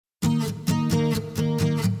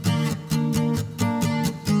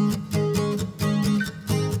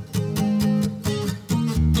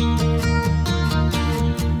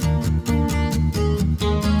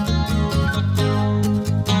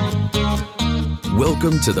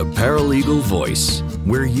Welcome to the Paralegal Voice,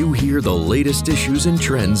 where you hear the latest issues and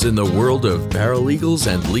trends in the world of paralegals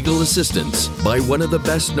and legal assistants by one of the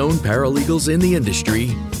best-known paralegals in the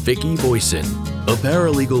industry, Vicki Voisin. A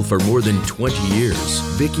paralegal for more than 20 years,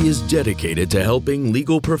 Vicki is dedicated to helping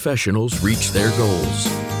legal professionals reach their goals.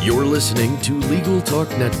 You're listening to Legal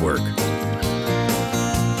Talk Network.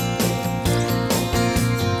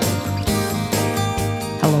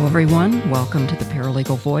 Hello, everyone. Welcome to the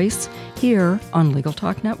Paralegal Voice here on Legal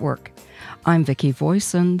Talk Network. I'm Vicki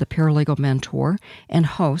Voisin, the paralegal mentor and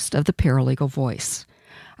host of the Paralegal Voice.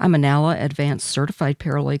 I'm a NALA Advanced Certified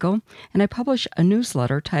Paralegal, and I publish a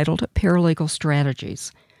newsletter titled Paralegal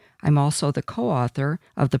Strategies. I'm also the co-author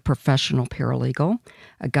of The Professional Paralegal,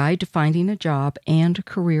 a guide to finding a job and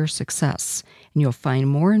career success. And you'll find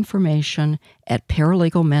more information at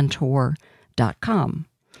paralegalmentor.com.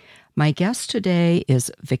 My guest today is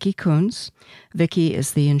Vicki Kunz. Vicki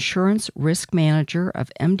is the Insurance Risk Manager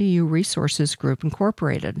of MDU Resources Group,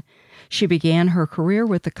 Incorporated. She began her career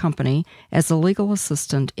with the company as a legal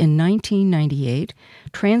assistant in 1998,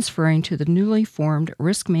 transferring to the newly formed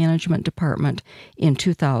Risk Management Department in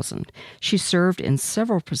 2000. She served in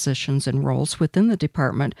several positions and roles within the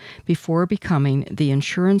department before becoming the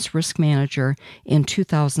Insurance Risk Manager in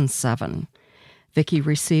 2007. Vicki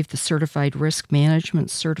received the Certified Risk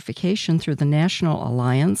Management certification through the National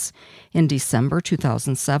Alliance in December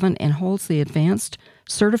 2007 and holds the Advanced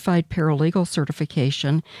Certified Paralegal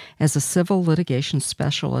certification as a civil litigation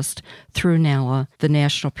specialist through NALA, the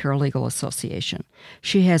National Paralegal Association.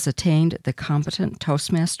 She has attained the Competent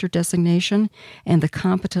Toastmaster designation and the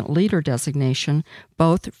Competent Leader designation,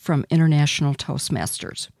 both from International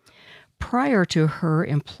Toastmasters. Prior to her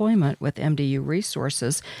employment with MDU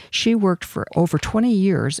Resources, she worked for over 20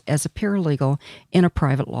 years as a paralegal in a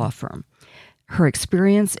private law firm. Her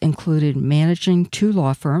experience included managing 2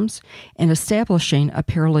 law firms and establishing a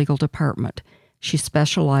paralegal department. She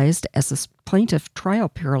specialized as a plaintiff trial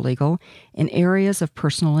paralegal in areas of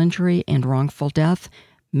personal injury and wrongful death,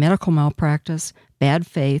 medical malpractice, bad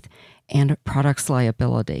faith, and products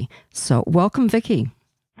liability. So welcome, Vicki.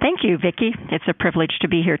 Thank you, Vicki. It's a privilege to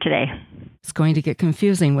be here today. It's going to get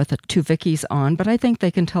confusing with the 2 Vickis on, but I think they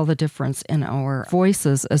can tell the difference in our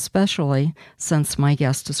voices, especially since my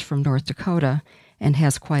guest is from North Dakota and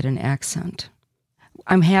has quite an accent.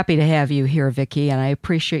 I'm happy to have you here, Vicki, and I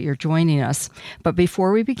appreciate your joining us. But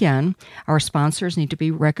before we begin, our sponsors need to be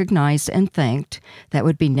recognized and thanked. That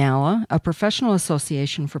would be NALA, a professional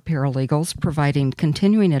association for paralegals providing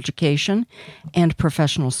continuing education and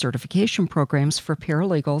professional certification programs for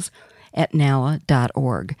paralegals at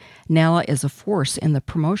NALA.org. NALA is a force in the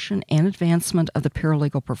promotion and advancement of the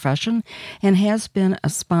paralegal profession and has been a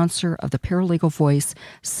sponsor of the Paralegal Voice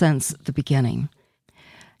since the beginning.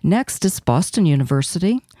 Next is Boston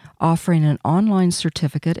University, offering an online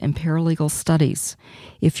certificate in paralegal studies.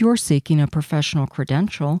 If you're seeking a professional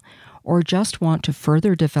credential or just want to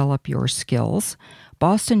further develop your skills,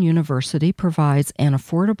 Boston University provides an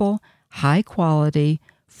affordable, high-quality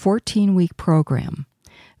 14-week program.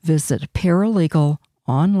 Visit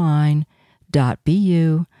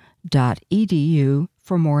paralegalonline.bu.edu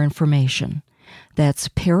for more information. That's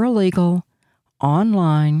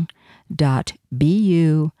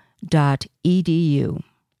paralegalonline.bu.edu.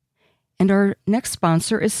 And our next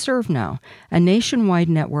sponsor is ServeNow, a nationwide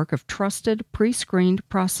network of trusted pre-screened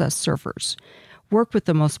process servers. Work with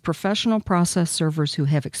the most professional process servers who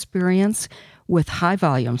have experience with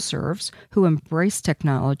high-volume serves, who embrace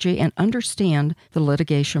technology and understand the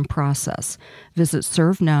litigation process. Visit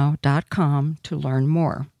servenow.com to learn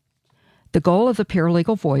more. The goal of the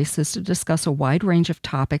Paralegal Voice is to discuss a wide range of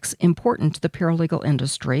topics important to the paralegal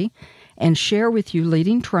industry and share with you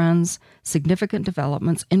leading trends, significant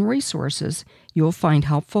developments, and resources you'll find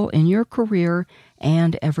helpful in your career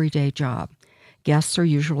and everyday job. Guests are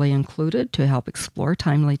usually included to help explore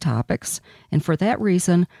timely topics, and for that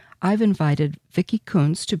reason, I've invited Vicki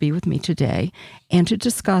Kunz to be with me today and to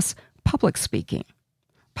discuss public speaking.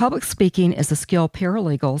 Public speaking is a skill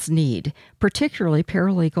paralegals need, particularly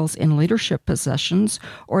paralegals in leadership positions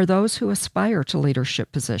or those who aspire to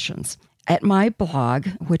leadership positions. At my blog,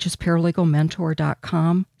 which is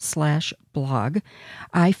paralegalmentor.com/blog,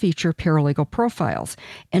 I feature paralegal profiles.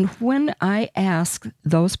 And when I ask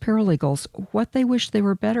those paralegals what they wish they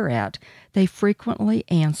were better at, they frequently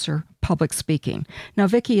answer public speaking. Now,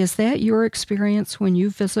 Vicki, is that your experience when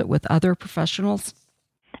you visit with other professionals?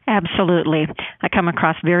 Absolutely. I come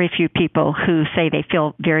across very few people who say they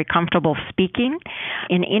feel very comfortable speaking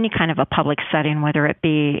in any kind of a public setting, whether it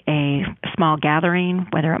be a small gathering,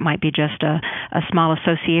 whether it might be just a small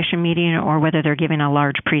association meeting, or whether they're giving a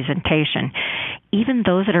large presentation. Even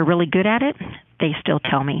those that are really good at it, they still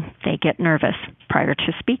tell me they get nervous prior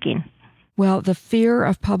to speaking. Well, the fear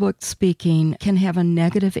of public speaking can have a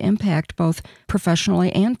negative impact both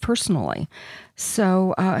professionally and personally.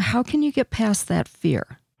 So how can you get past that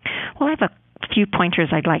fear? Well, I have a few pointers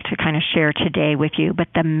I'd like to kind of share today with you, but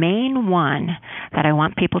the main one that I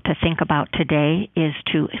want people to think about today is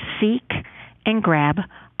to seek and grab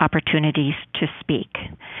opportunities to speak.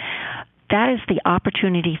 That is the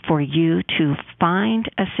opportunity for you to find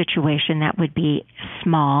a situation that would be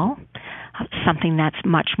small, something that's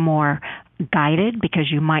much more guided because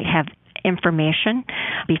you might have information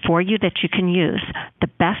before you that you can use. The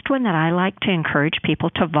best one that I like to encourage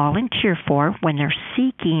people to volunteer for when they're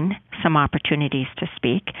seeking some opportunities to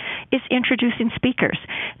speak is introducing speakers,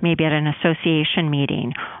 maybe at an association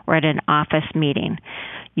meeting or at an office meeting.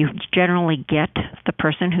 You generally get the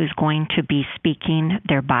person who's going to be speaking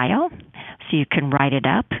their bio, so you can write it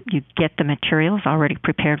up. You get the materials already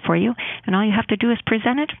prepared for you, and all you have to do is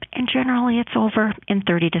present it, and generally it's over in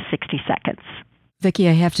 30 to 60 seconds. Vicki,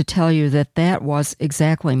 I have to tell you that was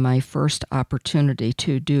exactly my first opportunity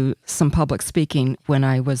to do some public speaking when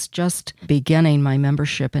I was just beginning my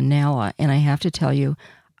membership in NALA, and I have to tell you,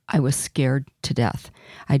 I was scared to death.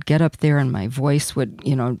 I'd get up there and my voice would,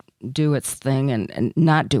 do its thing and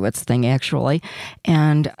not do its thing, actually.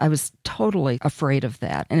 And I was totally afraid of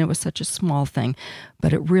that. And it was such a small thing,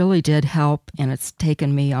 but it really did help. And it's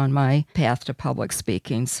taken me on my path to public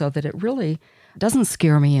speaking so that it really doesn't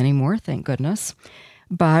scare me anymore, thank goodness.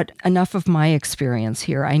 But enough of my experience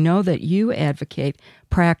here. I know that you advocate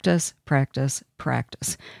practice, practice,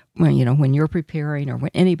 practice when you're preparing or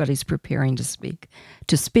when anybody's preparing to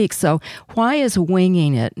speak. So why is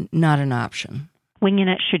winging it not an option? Winging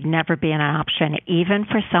it should never be an option, even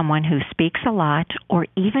for someone who speaks a lot, or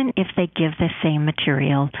even if they give the same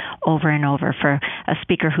material over and over for a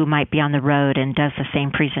speaker who might be on the road and does the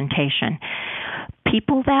same presentation.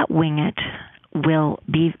 People that wing it will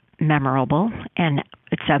be memorable, and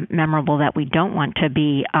it's memorable that we don't want to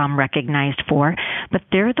be recognized for, but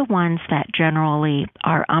they're the ones that generally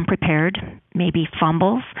are unprepared, maybe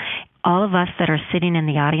fumbles. All of us that are sitting in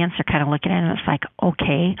the audience are kind of looking at it and it's like,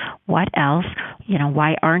 okay, what else?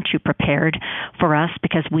 Why aren't you prepared for us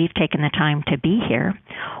because we've taken the time to be here?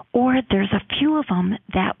 Or there's a few of them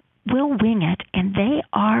that will wing it, and they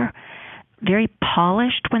are very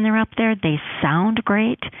polished when they're up there. They sound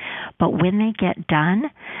great, but when they get done,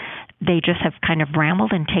 they just have kind of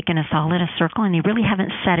rambled and taken us all in a circle, and they really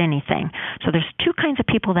haven't said anything. So there's two kinds of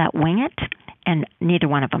people that wing it, and neither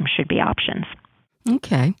one of them should be options.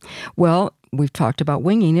 Okay. Well, we've talked about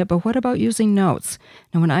winging it, but what about using notes?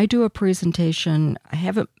 Now, when I do a presentation, I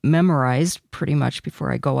have it memorized pretty much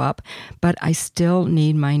before I go up, but I still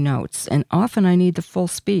need my notes, and often I need the full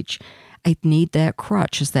speech. I need that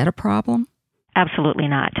crutch. Is that a problem? Absolutely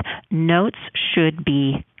not. Notes should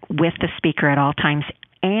be with the speaker at all times,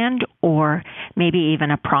 and or maybe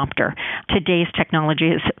even a prompter. Today's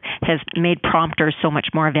technology has made prompters so much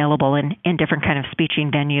more available in different kind of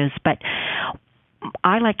speaking venues, but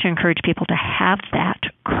I like to encourage people to have that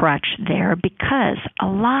crutch there because a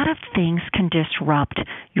lot of things can disrupt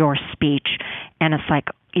your speech, and it's like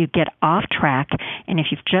you get off track, and if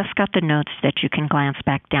you've just got the notes that you can glance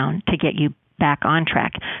back down to get you back on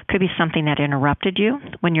track. Could be something that interrupted you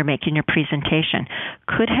when you're making your presentation.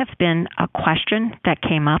 Could have been a question that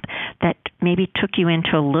came up that maybe took you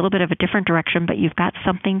into a little bit of a different direction, but you've got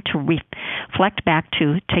something to reflect back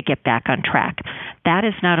to get back on track. That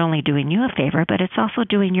is not only doing you a favor, but it's also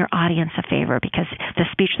doing your audience a favor because the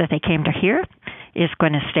speech that they came to hear is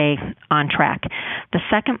going to stay on track. The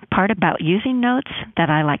second part about using notes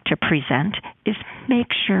that I like to present is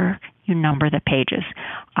make sure you number the pages.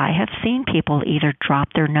 I have seen people either drop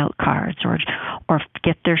their note cards or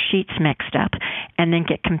get their sheets mixed up and then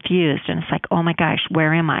get confused, and it's like, oh my gosh,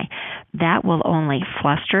 where am I? That will only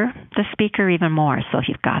fluster the speaker even more. So if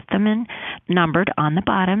you've got them in numbered on the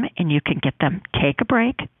bottom and you can get them, take a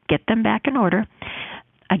break, get them back in order,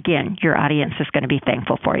 again, your audience is going to be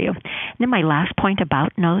thankful for you. And then my last point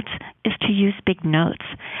about notes is to use big notes.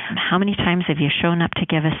 How many times have you shown up to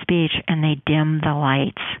give a speech and they dim the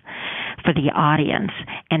lights for the audience,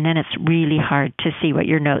 and then it's really hard to see what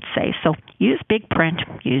your notes say? So use big print,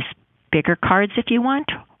 use bigger cards if you want,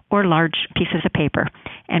 or large pieces of paper,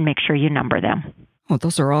 and make sure you number them. Well,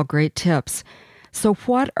 those are all great tips. So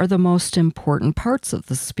what are the most important parts of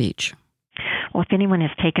the speech? Well, if anyone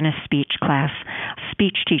has taken a speech class,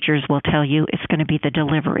 speech teachers will tell you it's going to be the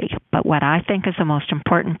delivery. But what I think is the most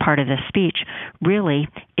important part of the speech really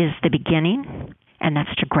is the beginning and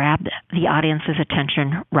that's to grab the audience's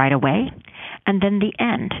attention right away, and then the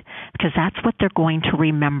end, because that's what they're going to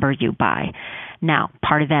remember you by. Now,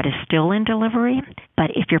 part of that is still in delivery,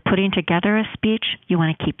 but if you're putting together a speech, you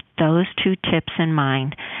want to keep those two tips in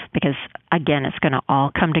mind because, again, it's going to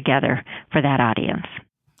all come together for that audience.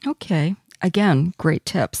 Okay. Again, great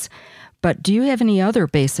tips. But do you have any other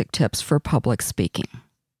basic tips for public speaking?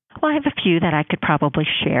 Well, I have a few that I could probably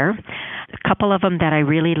share. A couple of them that I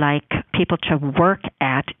really like people to work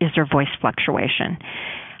at is their voice fluctuation.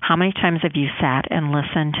 How many times have you sat and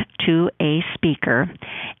listened to a speaker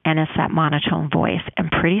and it's that monotone voice, and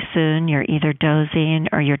pretty soon you're either dozing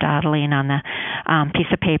or you're dawdling on the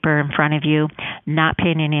piece of paper in front of you, not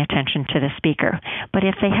paying any attention to the speaker. But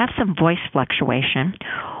if they have some voice fluctuation,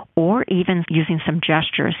 or even using some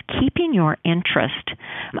gestures, keeping your interest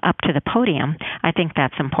up to the podium, I think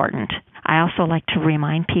that's important. I also like to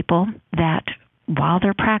remind people that while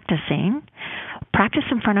they're practicing, practice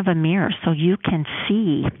in front of a mirror so you can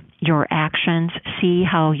see your actions, see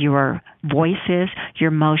how your voice is,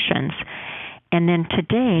 your motions. And then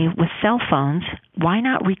today, with cell phones, why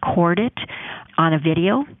not record it on a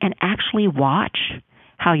video and actually watch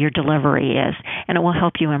how your delivery is, and it will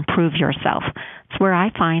help you improve yourself. It's where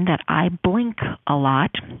I find that I blink a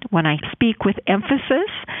lot when I speak with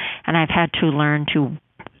emphasis, and I've had to learn to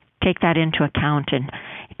take that into account and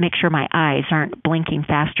make sure my eyes aren't blinking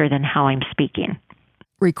faster than how I'm speaking.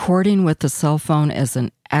 Recording with the cell phone is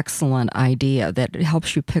an excellent idea that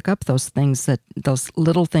helps you pick up those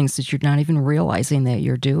little things that you're not even realizing that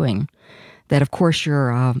you're doing, that of course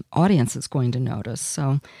your audience is going to notice.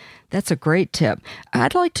 So that's a great tip.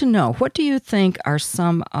 I'd like to know, what do you think are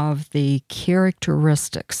some of the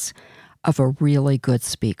characteristics of a really good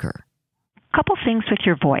speaker? A couple things with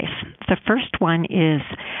your voice. The first one is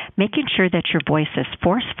making sure that your voice is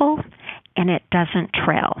forceful and it doesn't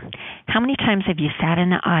trail. How many times have you sat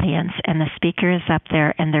in the audience and the speaker is up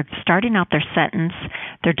there and they're starting out their sentence,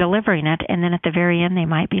 they're delivering it, and then at the very end they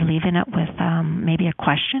might be leaving it with maybe a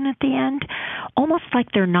question at the end, almost like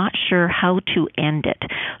they're not sure how to end it.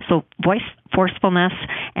 So voice forcefulness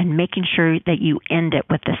and making sure that you end it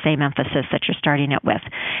with the same emphasis that you're starting it with.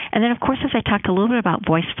 And then, of course, as I talked a little bit about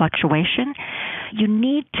voice fluctuation, you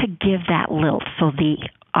need to give that lilt so the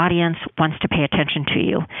audience wants to pay attention to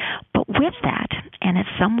you. But with that, and it's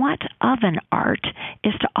somewhat of an art,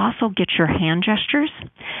 is to also get your hand gestures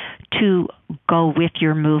to go with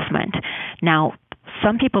your movement. Now,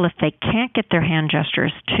 some people, if they can't get their hand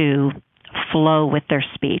gestures to flow with their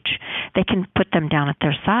speech, they can put them down at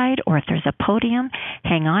their side, or if there's a podium,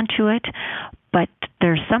 hang on to it. But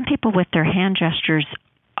there's some people with their hand gestures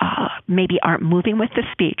maybe aren't moving with the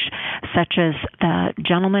speech, such as the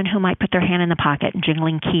gentleman who might put their hand in the pocket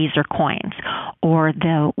jingling keys or coins, or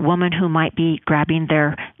the woman who might be grabbing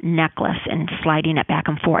their necklace and sliding it back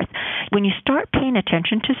and forth. When you start paying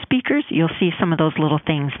attention to speakers, you'll see some of those little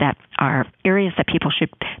things that are areas that people should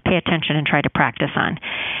pay attention and try to practice on.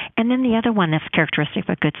 And then the other one that's characteristic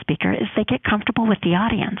of a good speaker is they get comfortable with the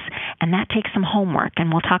audience, and that takes some homework.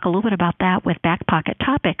 And we'll talk a little bit about that with back pocket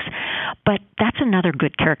topics, but that's another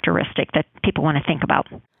good characteristic that people want to think about.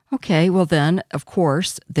 Okay, well then, of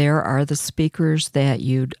course, there are the speakers that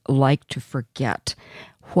you'd like to forget.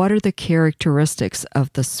 What are the characteristics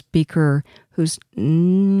of the speaker who's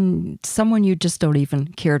someone you just don't even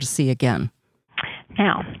care to see again?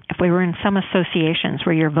 Now, if we were in some associations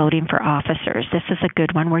where you're voting for officers, this is a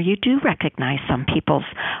good one where you do recognize some people's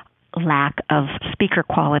lack of speaker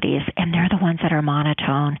qualities, and they're the ones that are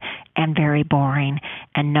monotone and very boring,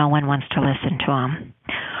 and no one wants to listen to them.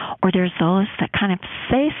 Or there's those that kind of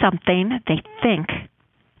say something, they think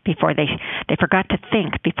before they forgot to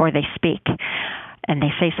think before they speak, and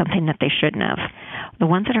they say something that they shouldn't have. The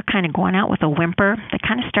ones that are kind of going out with a whimper, they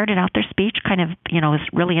kind of started out their speech kind of, was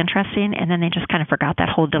really interesting, and then they just kind of forgot that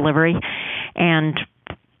whole delivery. And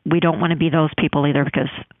we don't want to be those people either, because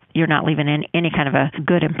you're not leaving any kind of a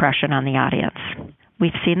good impression on the audience.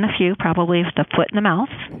 We've seen a few, probably with the foot in the mouth.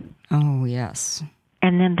 Oh, yes.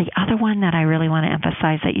 And then the other one that I really want to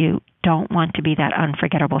emphasize that you don't want to be that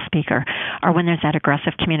unforgettable speaker are when there's that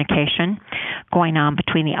aggressive communication going on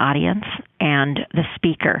between the audience and the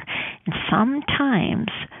speaker. And sometimes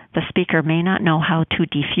the speaker may not know how to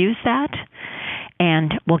diffuse that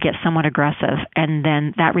and will get somewhat aggressive, and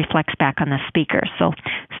then that reflects back on the speaker. So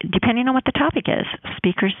depending on what the topic is,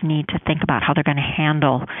 speakers need to think about how they're going to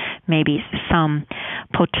handle maybe some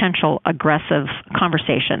potential aggressive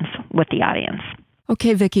conversations with the audience.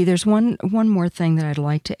 Okay, Vicki, there's one more thing that I'd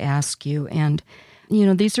like to ask you, and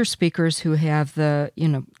these are speakers who have the,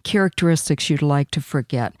 characteristics you'd like to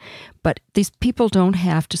forget. But these people don't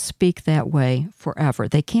have to speak that way forever.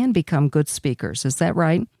 They can become good speakers. Is that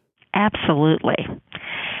right? Absolutely.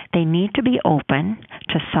 They need to be open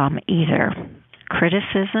to some either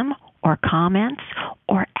criticism or comments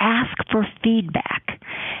or ask for feedback.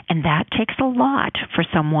 And that takes a lot for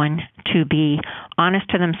someone to be honest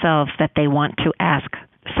to themselves that they want to ask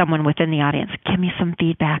someone within the audience, give me some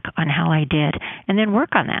feedback on how I did, and then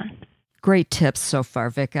work on that. Great tips so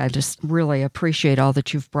far, Vic. I just really appreciate all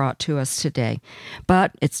that you've brought to us today.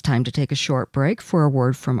 But it's time to take a short break for a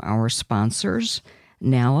word from our sponsors,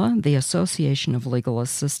 NALA, the Association of Legal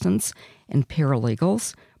Assistants and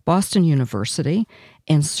Paralegals, Boston University,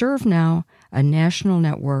 and ServeNow, a national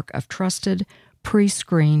network of trusted,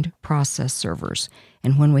 pre-screened process servers.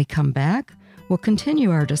 And when we come back, we'll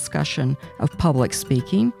continue our discussion of public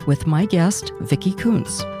speaking with my guest, Vicki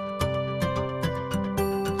Kuntz.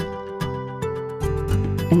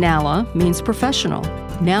 NALA means professional.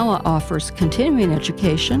 NALA offers continuing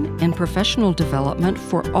education and professional development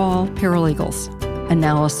for all paralegals. A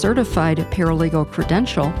NALA certified paralegal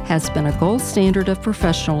credential has been a gold standard of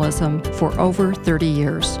professionalism for over 30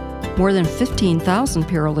 years. More than 15,000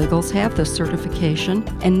 paralegals have this certification,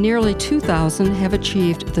 and nearly 2,000 have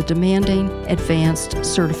achieved the demanding Advanced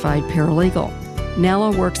Certified Paralegal.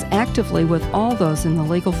 NALA works actively with all those in the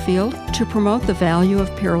legal field to promote the value of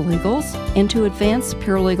paralegals and to advance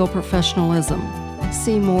paralegal professionalism.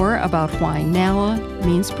 See more about why NALA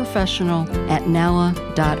means professional at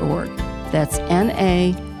nala.org. That's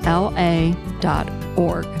NALA.org.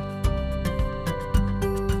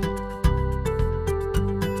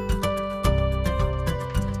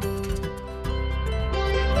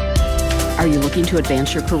 Are you looking to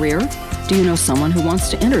advance your career? Do you know someone who wants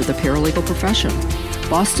to enter the paralegal profession?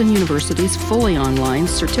 Boston University's fully online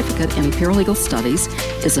certificate in paralegal studies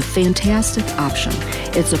is a fantastic option.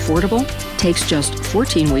 It's affordable, takes just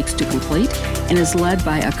 14 weeks to complete, and is led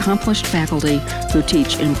by accomplished faculty who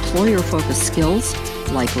teach employer-focused skills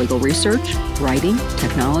like legal research, writing,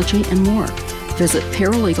 technology, and more. Visit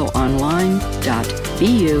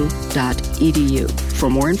paralegalonline.bu.edu for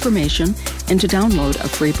more information and to download a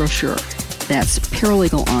free brochure. That's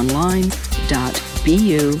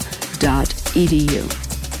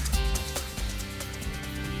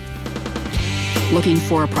paralegalonline.bu.edu. Looking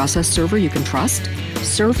for a process server you can trust?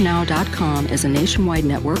 ServeNow.com is a nationwide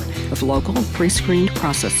network of local pre-screened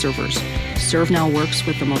process servers. ServeNow works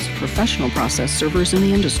with the most professional process servers in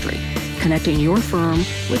the industry, connecting your firm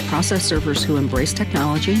with process servers who embrace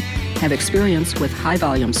technology, have experience with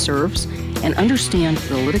high-volume serves, and understand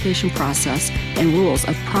the litigation process and rules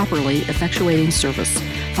of properly effectuating service.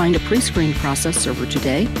 Find a pre-screened process server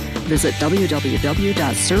today. Visit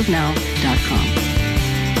www.servenow.com.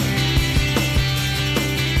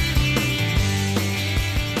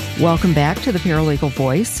 Welcome back to the Paralegal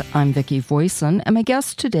Voice. I'm Vicki Voisin, and my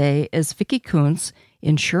guest today is Vicki Kuntz,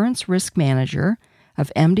 Insurance Risk Manager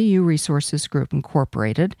of MDU Resources Group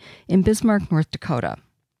Incorporated in Bismarck, North Dakota.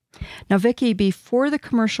 Now, Vicki, before the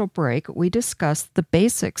commercial break, we discussed the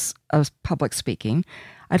basics of public speaking.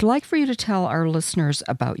 I'd like for you to tell our listeners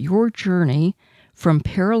about your journey from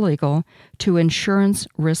paralegal to insurance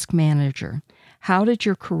risk manager. How did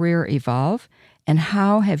your career evolve, and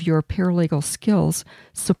how have your paralegal skills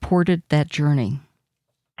supported that journey?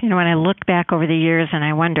 When I look back over the years and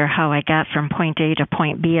I wonder how I got from point A to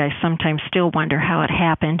point B, I sometimes still wonder how it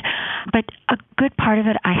happened. But a good part of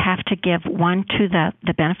it I have to give, one, to the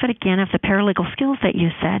benefit, again, of the paralegal skills that you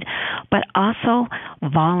said, but also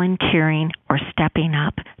volunteering or stepping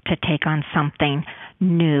up to take on something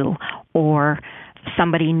new, or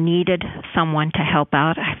somebody needed someone to help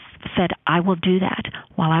out. I said, I will do that.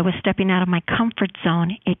 While I was stepping out of my comfort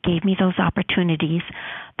zone, it gave me those opportunities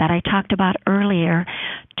that I talked about earlier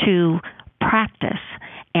to practice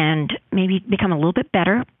and maybe become a little bit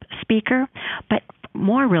better speaker, but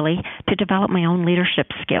more really to develop my own leadership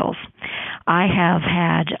skills. I have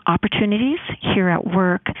had opportunities here at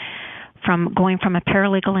work from going from a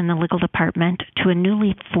paralegal in the legal department to a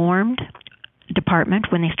newly formed department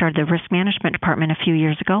when they started the risk management department a few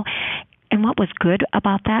years ago. And what was good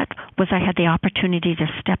about that was I had the opportunity to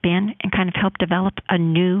step in and kind of help develop a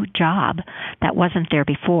new job that wasn't there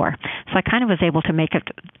before. So I kind of was able to make it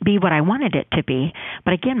be what I wanted it to be.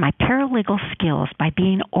 But again, my paralegal skills, by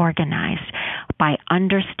being organized, by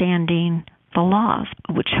understanding the laws,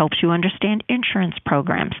 which helps you understand insurance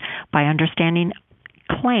programs, by understanding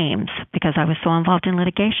claims, because I was so involved in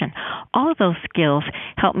litigation. All of those skills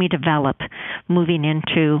helped me develop moving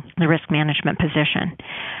into the risk management position.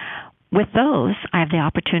 With those, I have the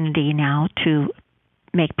opportunity now to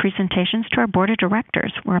make presentations to our board of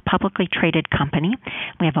directors. We're a publicly traded company.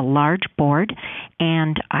 We have a large board,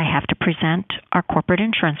 and I have to present our corporate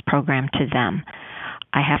insurance program to them.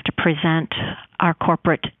 I have to present our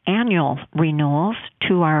corporate annual renewals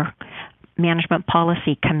to our management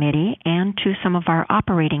policy committee and to some of our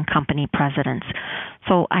operating company presidents.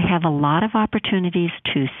 So I have a lot of opportunities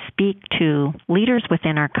to speak to leaders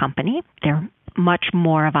within our company. They're much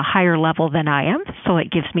more of a higher level than I am, so it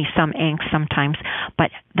gives me some angst sometimes.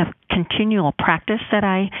 But the continual practice that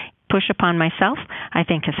I push upon myself, I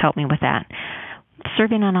think has helped me with that.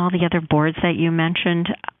 Serving on all the other boards that you mentioned,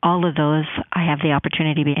 all of those, I have the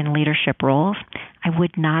opportunity to be in leadership roles. I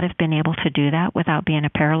would not have been able to do that without being a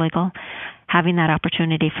paralegal. Having that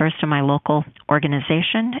opportunity first in my local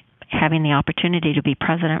organization, having the opportunity to be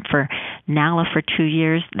president for NALA for 2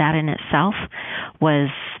 years, that in itself was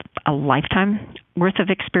a lifetime worth of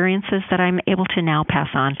experiences that I'm able to now pass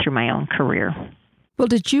on through my own career. Well,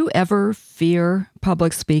 did you ever fear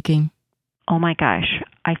public speaking? Oh my gosh,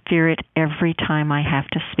 I fear it every time I have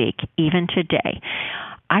to speak, even today.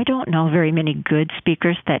 I don't know very many good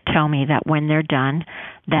speakers that tell me that when they're done,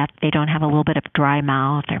 that they don't have a little bit of dry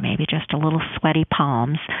mouth or maybe just a little sweaty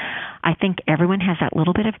palms. I think everyone has that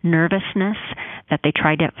little bit of nervousness that they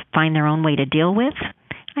try to find their own way to deal with.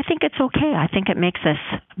 I think it's okay. I think it makes us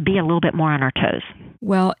be a little bit more on our toes.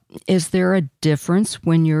 Well, is there a difference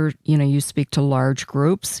when you speak to large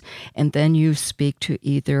groups and then you speak to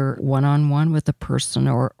either one-on-one with a person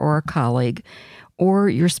or a colleague, or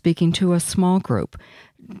you're speaking to a small group?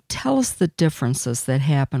 Tell us the differences that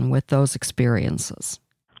happen with those experiences.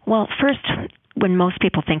 Well, first, when most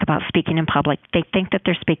people think about speaking in public, they think that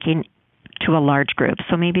they're speaking to a large group.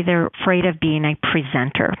 So maybe they're afraid of being a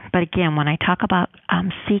presenter. But again, when I talk about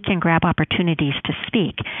seek and grab opportunities to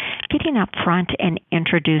speak, getting up front and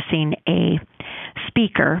introducing a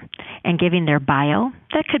speaker and giving their bio,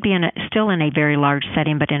 that could be still in a very large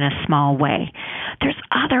setting, but in a small way. There's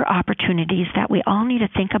other opportunities that we all need to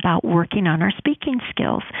think about working on our speaking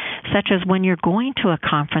skills, such as when you're going to a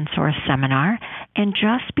conference or a seminar and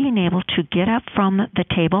just being able to get up from the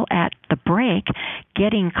table at the break,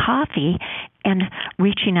 getting coffee, and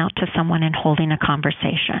reaching out to someone and holding a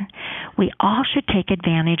conversation. We all should take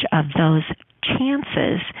advantage of those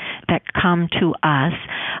chances that come to us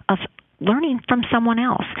of learning from someone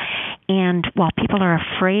else. And while people are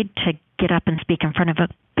afraid to get up and speak in front of a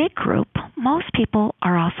big group, most people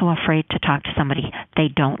are also afraid to talk to somebody they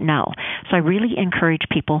don't know. So I really encourage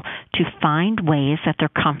people to find ways that they're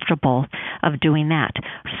comfortable of doing that.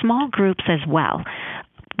 Small groups as well.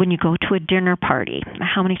 When you go to a dinner party,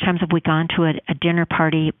 how many times have we gone to a dinner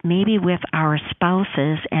party, maybe with our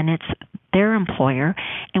spouses, and it's their employer,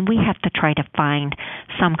 and we have to try to find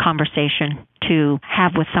some conversation to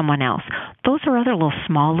have with someone else? Those are other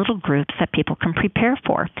small little groups that people can prepare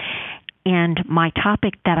for. And my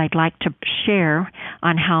topic that I'd like to share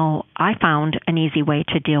on how I found an easy way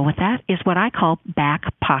to deal with that is what I call back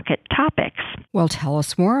pocket topics. Well, tell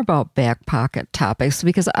us more about back pocket topics,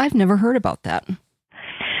 because I've never heard about that.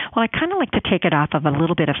 Well, I kind of like to take it off of a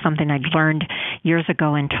little bit of something I'd learned years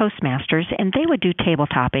ago in Toastmasters, and they would do table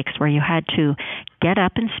topics where you had to get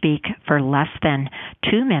up and speak for less than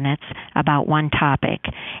 2 minutes about one topic.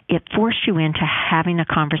 It forced you into having a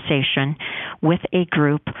conversation with a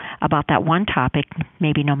group about that one topic,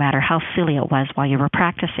 maybe no matter how silly it was while you were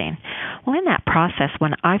practicing. Well, in that process,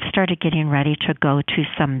 when I've started getting ready to go to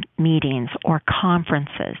some meetings or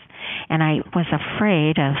conferences, and I was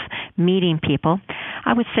afraid of meeting people,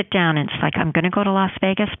 I would sit down and it's like, I'm going to go to Las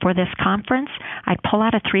Vegas for this conference. I'd pull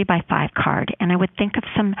out a 3x5 card and I would think of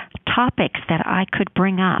some topics that I could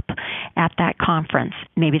bring up at that conference.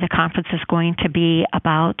 Maybe the conference is going to be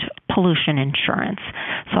about pollution insurance.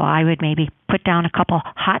 So I would maybe put down a couple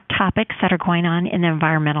hot topics that are going on in the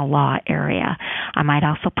environmental law area. I might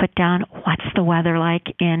also put down what's the weather like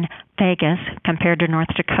in Vegas compared to North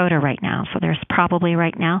Dakota right now. So there's probably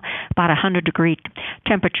right now about 100-degree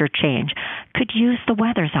temperature change. Could use the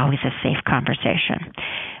weather is always a safe conversation.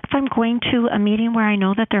 If I'm going to a meeting where I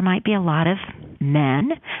know that there might be a lot of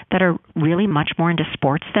men that are really much more into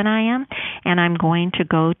sports than I am, and I'm going to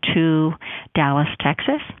go to Dallas,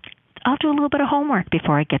 Texas, I'll do a little bit of homework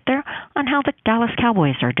before I get there on how the Dallas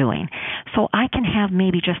Cowboys are doing. So I can have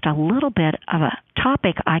maybe just a little bit of a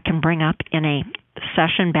topic I can bring up in a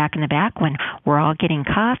session back in the back when we're all getting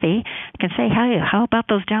coffee. I can say, hey, how about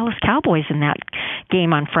those Dallas Cowboys in that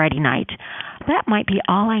game on Friday night? That might be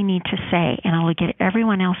all I need to say, and I'll get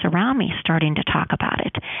everyone else around me starting to talk about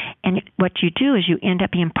it. And what you do is you end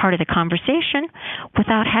up being part of the conversation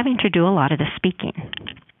without having to do a lot of the speaking.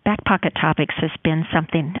 Back pocket topics has been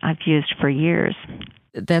something I've used for years.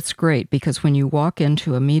 That's great, because when you walk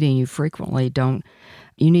into a meeting,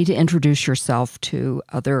 you need to introduce yourself to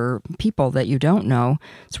other people that you don't know.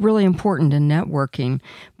 It's really important in networking,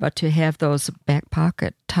 but to have those back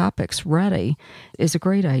pocket topics ready is a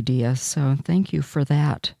great idea. So thank you for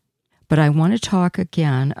that. But I want to talk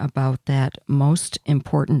again about that most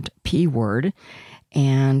important P word,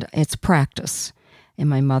 and it's practice. And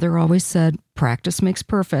my mother always said, practice makes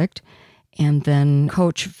perfect. And then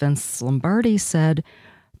Coach Vince Lombardi said,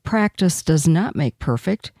 practice does not make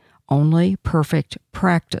perfect, only perfect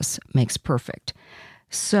practice makes perfect.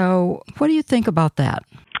 So what do you think about that?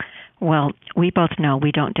 Well, we both know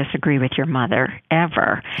we don't disagree with your mother,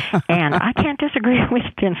 ever. And I can't disagree with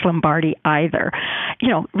Vince Lombardi either.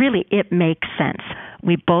 Really, it makes sense.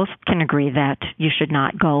 We both can agree that you should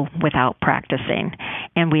not go without practicing.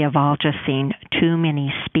 And we have all just seen too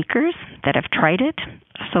many speakers that have tried it,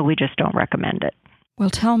 so we just don't recommend it. Well,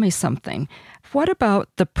 tell me something. What about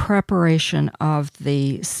the preparation of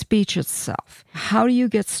the speech itself? How do you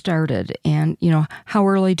get started? And, how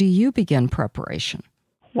early do you begin preparation?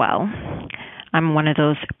 Well, I'm one of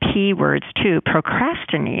those P words too,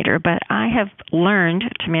 procrastinator, but I have learned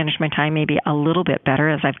to manage my time maybe a little bit better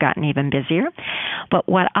as I've gotten even busier. But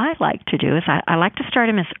what I like to do is I like to start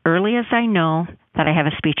them as early as I know that I have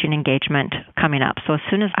a speaking engagement coming up. So as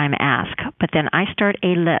soon as I'm asked, but then I start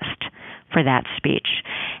a list for that speech.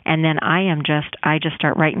 And then I just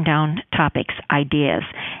start writing down topics, ideas,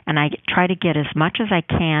 and I try to get as much as I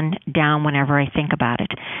can down whenever I think about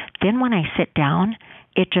it. Then when I sit down,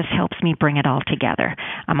 it just helps me bring it all together.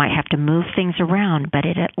 I might have to move things around, but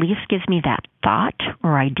it at least gives me that thought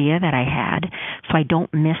or idea that I had so I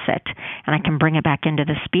don't miss it, and I can bring it back into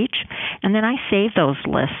the speech. And then I save those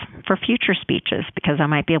lists for future speeches because I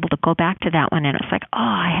might be able to go back to that one and it's like, oh,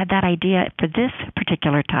 I had that idea for this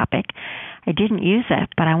particular topic. I didn't use it,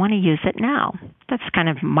 but I want to use it now. That's kind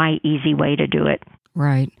of my easy way to do it.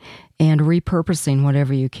 Right. And repurposing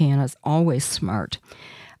whatever you can is always smart.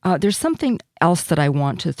 There's something else that I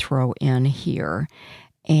want to throw in here,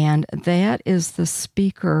 and that is the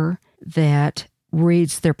speaker that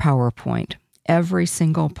reads their PowerPoint. Every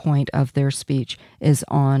single point of their speech is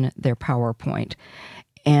on their PowerPoint.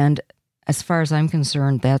 And as far as I'm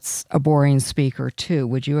concerned, that's a boring speaker too.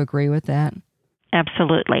 Would you agree with that?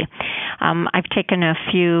 Absolutely. I've taken a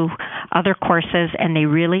few other courses, and they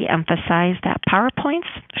really emphasize that PowerPoints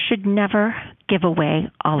should never give away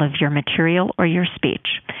all of your material or your speech.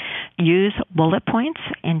 Use bullet points,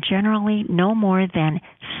 and generally no more than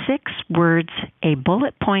 6 words a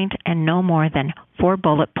bullet point and no more than 4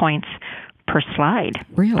 bullet points per slide.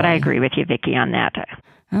 Really? But I agree with you, Vicki, on that.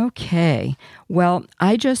 Okay. Well,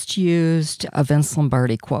 I just used a Vince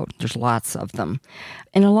Lombardi quote. There's lots of them.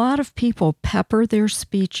 And a lot of people pepper their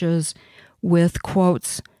speeches with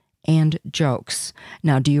quotes and jokes.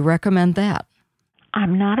 Now, do you recommend that?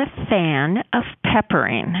 I'm not a fan of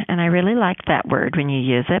peppering, and I really like that word when you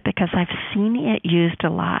use it because I've seen it used a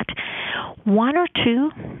lot. 1 or 2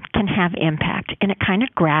 can have impact, and it kind of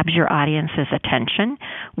grabs your audience's attention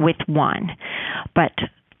with one. But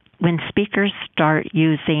when speakers start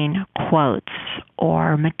using quotes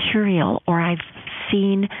or material, or I've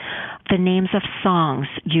seen the names of songs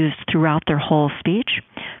used throughout their whole speech,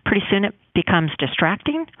 pretty soon it becomes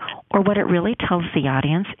distracting, or what it really tells the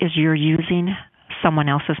audience is you're using someone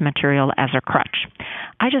else's material as a crutch.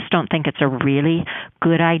 I just don't think it's a really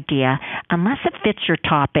good idea unless it fits your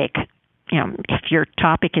topic. If your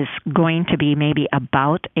topic is going to be maybe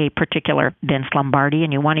about a particular Vince Lombardi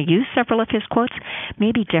and you want to use several of his quotes,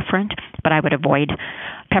 maybe different, but I would avoid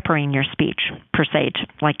peppering your speech per se,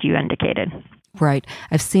 like you indicated. Right.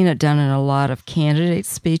 I've seen it done in a lot of candidate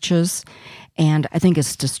speeches, and I think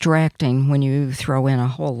it's distracting when you throw in a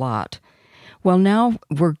whole lot. Well, now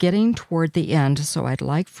we're getting toward the end, so I'd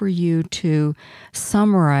like for you to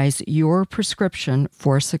summarize your prescription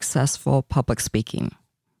for successful public speaking.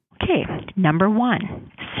 Okay, number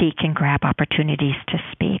 1, seek and grab opportunities to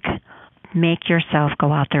speak. Make yourself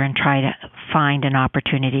go out there and try to find an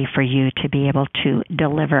opportunity for you to be able to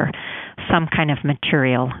deliver some kind of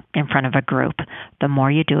material in front of a group. The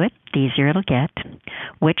more you do it, the easier it'll get,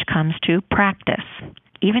 which comes to practice.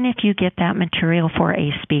 Even if you get that material for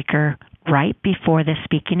a speaker right before the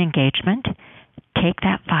speaking engagement, take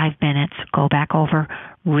that 5 minutes, go back over,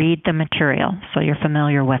 read the material so you're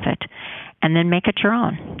familiar with it, and then make it your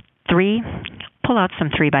own. 3, pull out some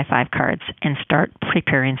 3x5 cards and start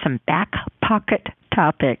preparing some back pocket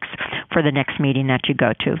topics for the next meeting that you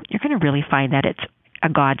go to. You're going to really find that it's a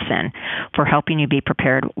godsend for helping you be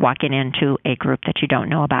prepared walking into a group that you don't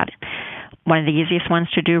know about. One of the easiest ones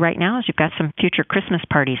to do right now is you've got some future Christmas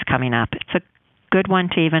parties coming up. It's a good one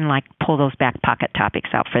to even like pull those back pocket topics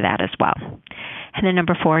out for that as well. And then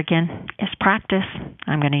number 4, again, is practice.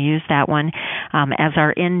 I'm going to use that one as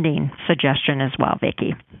our ending suggestion as well,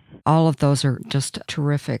 Vicki. All of those are just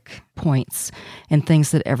terrific points and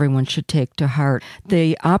things that everyone should take to heart.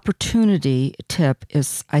 The opportunity tip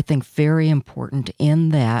is, I think, very important in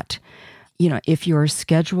that, if your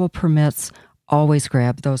schedule permits, always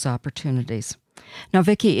grab those opportunities. Now,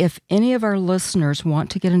 Vicki, if any of our listeners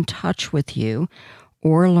want to get in touch with you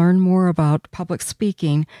or learn more about public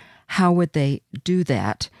speaking, how would they do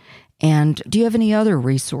that? And do you have any other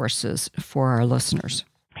resources for our listeners?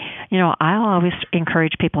 I'll always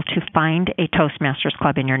encourage people to find a Toastmasters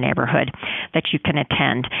club in your neighborhood that you can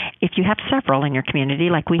attend. If you have several in your community,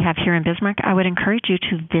 like we have here in Bismarck, I would encourage you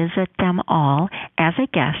to visit them all as a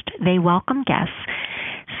guest. They welcome guests.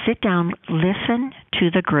 Sit down, listen to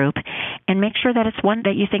the group, and make sure that it's one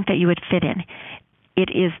that you think that you would fit in. It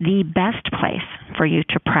is the best place for you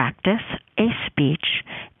to practice a speech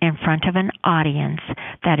in front of an audience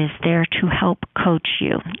that is there to help coach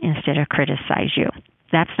you instead of criticize you.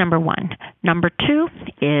 That's number 1. Number 2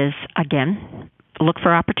 is, again, look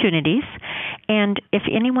for opportunities. And if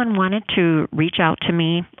anyone wanted to reach out to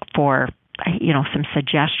me for some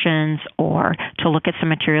suggestions or to look at some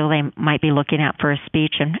material they might be looking at for a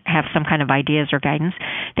speech and have some kind of ideas or guidance,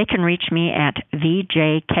 they can reach me at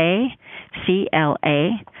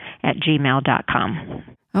vjkcla@gmail.com.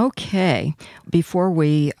 Okay. Before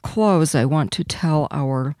we close, I want to tell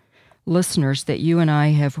our listeners that you and I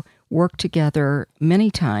have worked together many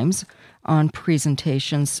times on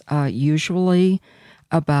presentations, usually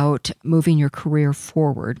about moving your career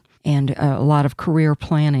forward and a lot of career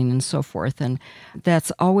planning and so forth. And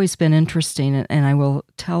that's always been interesting. And I will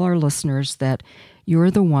tell our listeners that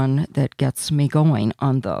you're the one that gets me going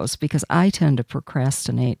on those, because I tend to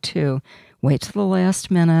procrastinate too. Wait till the last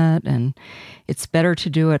minute, and it's better to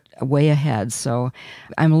do it way ahead. So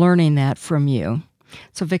I'm learning that from you.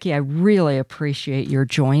 So, Vicki, I really appreciate your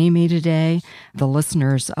joining me today. The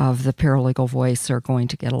listeners of the Paralegal Voice are going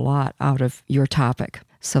to get a lot out of your topic.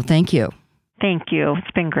 So thank you. Thank you.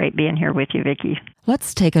 It's been great being here with you, Vicki.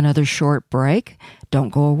 Let's take another short break. Don't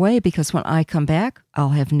go away, because when I come back, I'll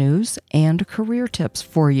have news and career tips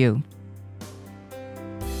for you.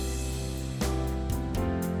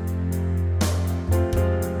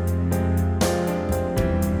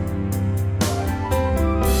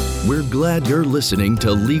 We're glad you're listening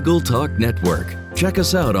to Legal Talk Network. Check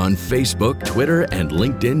us out on Facebook, Twitter, and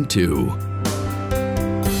LinkedIn too.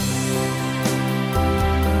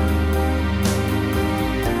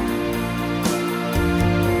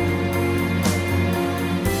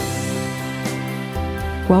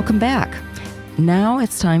 Welcome back. Now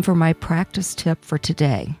it's time for my practice tip for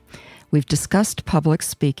today. We've discussed public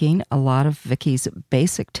speaking. A lot of Vicki's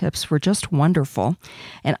basic tips were just wonderful.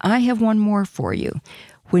 And I have one more for you.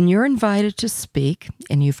 When you're invited to speak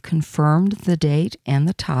and you've confirmed the date and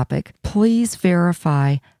the topic, please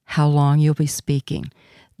verify how long you'll be speaking.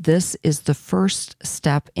 This is the first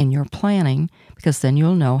step in your planning, because then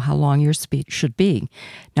you'll know how long your speech should be.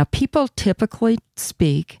 Now, people typically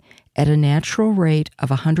speak at a natural rate of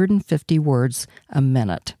 150 words a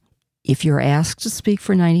minute. If you're asked to speak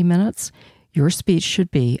for 90 minutes, your speech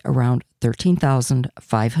should be around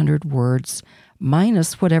 13,500 words,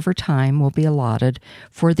 minus whatever time will be allotted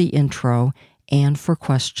for the intro and for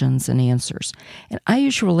questions and answers. And I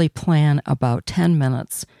usually plan about 10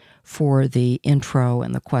 minutes for the intro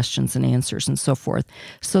and the questions and answers and so forth.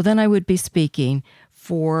 So then I would be speaking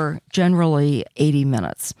for generally 80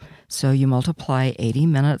 minutes. So you multiply 80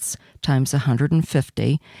 minutes times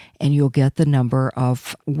 150, and you'll get the number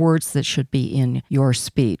of words that should be in your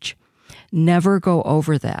speech. Never go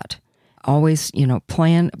over that. Always,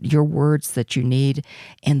 plan your words that you need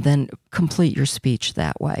and then complete your speech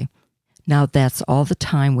that way. Now, that's all the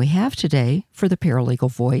time we have today for the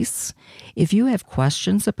Paralegal Voice. If you have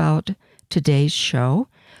questions about today's show,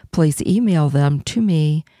 please email them to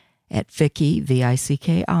me at Vicki,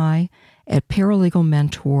 V-I-C-K-I, at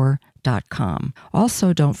paralegalmentor.com.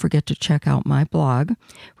 Also, don't forget to check out my blog,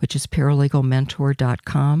 which is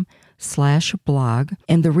paralegalmentor.com/blog,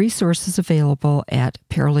 and the resources available at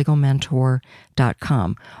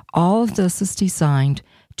paralegalmentor.com. All of this is designed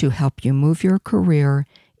to help you move your career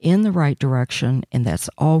in the right direction, and that's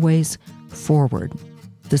always forward.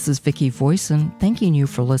 This is Vicki Voisin, thanking you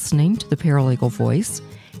for listening to the Paralegal Voice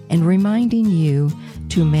and reminding you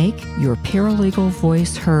to make your paralegal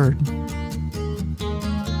voice heard.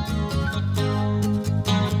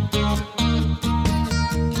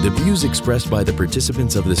 The views expressed by the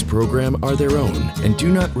participants of this program are their own and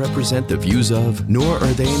do not represent the views of, nor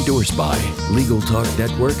are they endorsed by, Legal Talk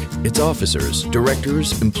Network, its officers,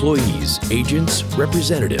 directors, employees, agents,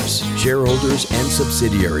 representatives, shareholders, and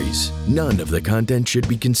subsidiaries. None of the content should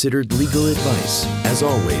be considered legal advice. As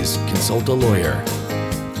always, consult a lawyer.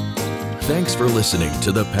 Thanks for listening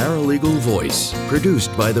to The Paralegal Voice,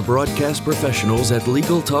 produced by the broadcast professionals at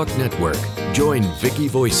Legal Talk Network. Join Vicki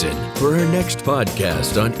Voisin for her next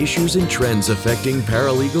podcast on issues and trends affecting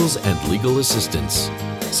paralegals and legal assistants.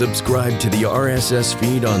 Subscribe to the RSS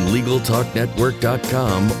feed on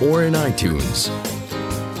LegalTalkNetwork.com or in iTunes.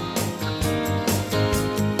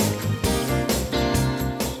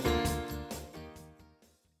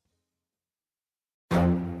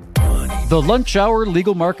 The Lunch Hour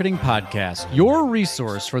Legal Marketing Podcast, your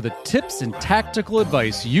resource for the tips and tactical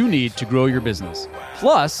advice you need to grow your business.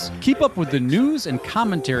 Plus, keep up with the news and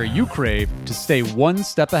commentary you crave to stay one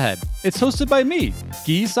step ahead. It's hosted by me,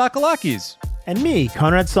 Guy Sakalakis. And me,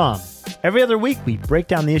 Conrad Som. Every other week, we break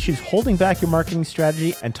down the issues holding back your marketing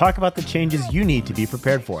strategy and talk about the changes you need to be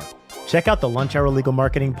prepared for. Check out the Lunch Hour Legal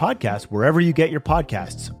Marketing Podcast wherever you get your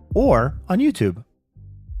podcasts or on YouTube.